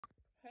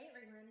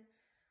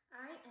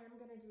I am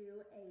going to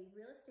do a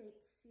real estate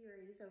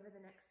series over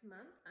the next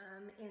month,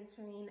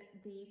 answering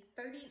the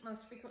 30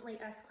 most frequently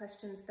asked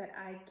questions that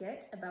I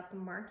get about the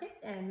market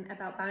and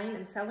about buying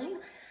and selling.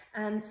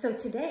 So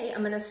today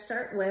I'm going to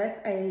start with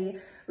a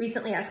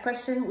recently asked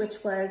question,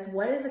 which was,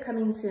 what is a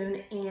coming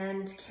soon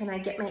and can I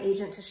get my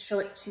agent to show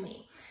it to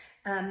me?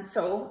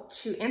 So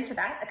to answer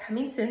that, a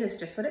coming soon is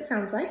just what it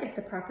sounds like. It's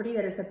a property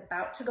that is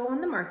about to go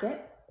on the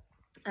market.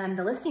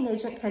 The listing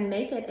agent can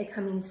make it a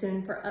coming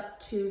soon for up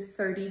to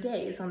 30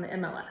 days on the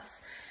MLS.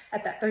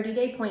 At that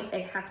 30-day point,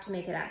 they have to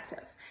make it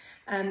active.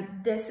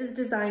 This is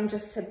designed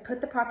just to put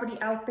the property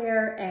out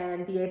there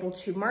and be able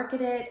to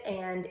market it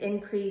and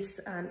increase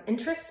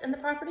interest in the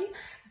property,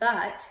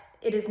 but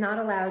it is not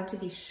allowed to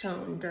be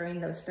shown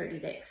during those 30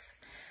 days.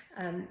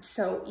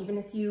 So even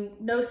if you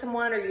know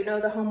someone or you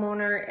know the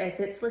homeowner, if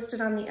it's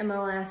listed on the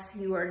MLS,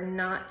 you are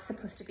not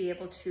supposed to be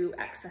able to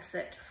access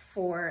it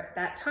for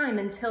that time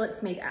until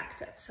it's made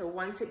active. So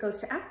once it goes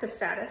to active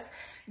status,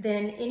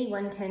 then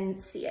anyone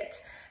can see it.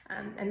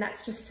 And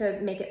that's just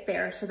to make it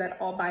fair so that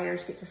all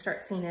buyers get to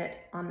start seeing it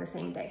on the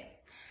same day.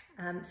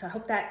 So I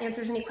hope that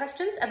answers any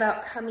questions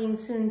about coming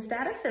soon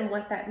status and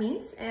what that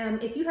means.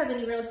 If you have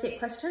any real estate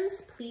questions,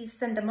 please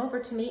send them over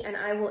to me and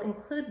I will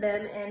include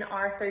them in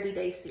our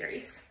 30-day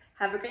series.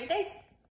 Have a great day.